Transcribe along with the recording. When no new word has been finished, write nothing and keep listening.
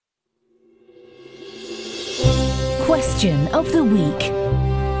Question of the week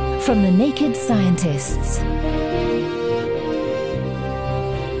from the Naked Scientists.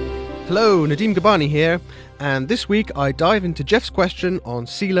 Hello, Nadeem Gabbani here, and this week I dive into Geoff's question on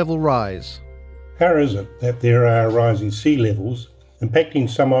sea level rise. How is it that there are rising sea levels impacting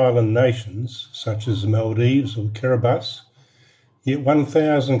some island nations, such as the Maldives or Kiribati, yet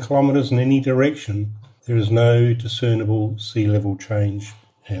 1,000 kilometres in any direction, there is no discernible sea level change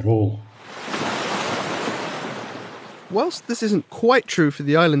at all? Whilst this isn't quite true for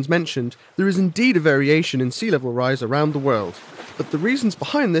the islands mentioned, there is indeed a variation in sea level rise around the world, but the reasons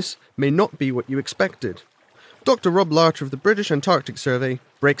behind this may not be what you expected. Dr. Rob Larter of the British Antarctic Survey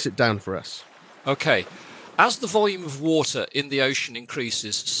breaks it down for us. Okay, as the volume of water in the ocean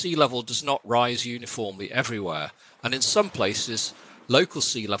increases, sea level does not rise uniformly everywhere, and in some places, local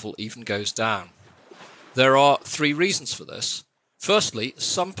sea level even goes down. There are three reasons for this. Firstly,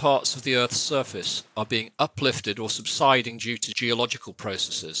 some parts of the Earth's surface are being uplifted or subsiding due to geological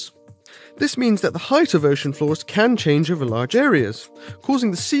processes. This means that the height of ocean floors can change over large areas,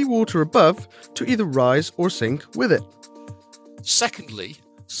 causing the seawater above to either rise or sink with it. Secondly,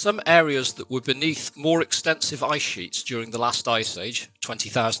 some areas that were beneath more extensive ice sheets during the last ice age,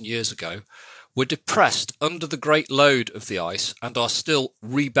 20,000 years ago, were depressed under the great load of the ice and are still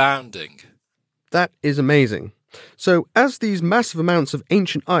rebounding. That is amazing. So, as these massive amounts of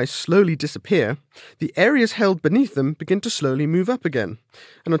ancient ice slowly disappear, the areas held beneath them begin to slowly move up again.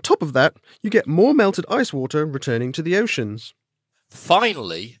 And on top of that, you get more melted ice water returning to the oceans.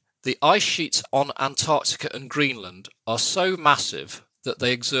 Finally, the ice sheets on Antarctica and Greenland are so massive that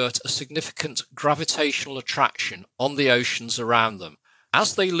they exert a significant gravitational attraction on the oceans around them.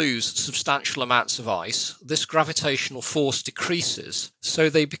 As they lose substantial amounts of ice, this gravitational force decreases, so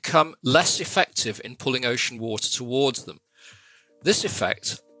they become less effective in pulling ocean water towards them. This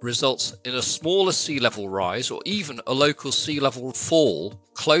effect results in a smaller sea level rise or even a local sea level fall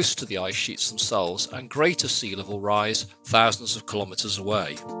close to the ice sheets themselves and greater sea level rise thousands of kilometres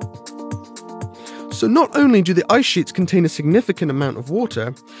away. So not only do the ice sheets contain a significant amount of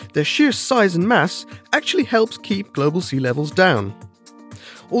water, their sheer size and mass actually helps keep global sea levels down.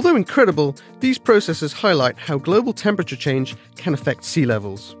 Although incredible, these processes highlight how global temperature change can affect sea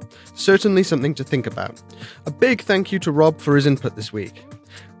levels. Certainly something to think about. A big thank you to Rob for his input this week.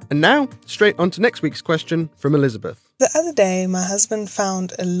 And now, straight on to next week's question from Elizabeth. The other day, my husband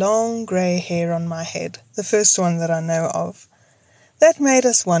found a long grey hair on my head, the first one that I know of. That made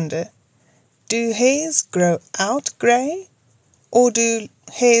us wonder, do hairs grow out grey, or do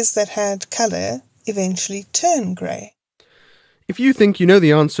hairs that had colour eventually turn grey? If you think you know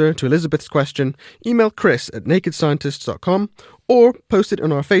the answer to Elizabeth's question, email chris@nakedscientists.com or post it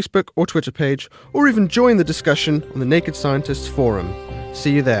on our Facebook or Twitter page, or even join the discussion on the Naked Scientists forum.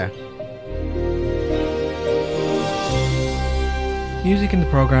 See you there. Music in the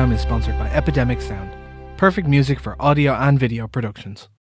programme is sponsored by Epidemic Sound. Perfect music for audio and video productions.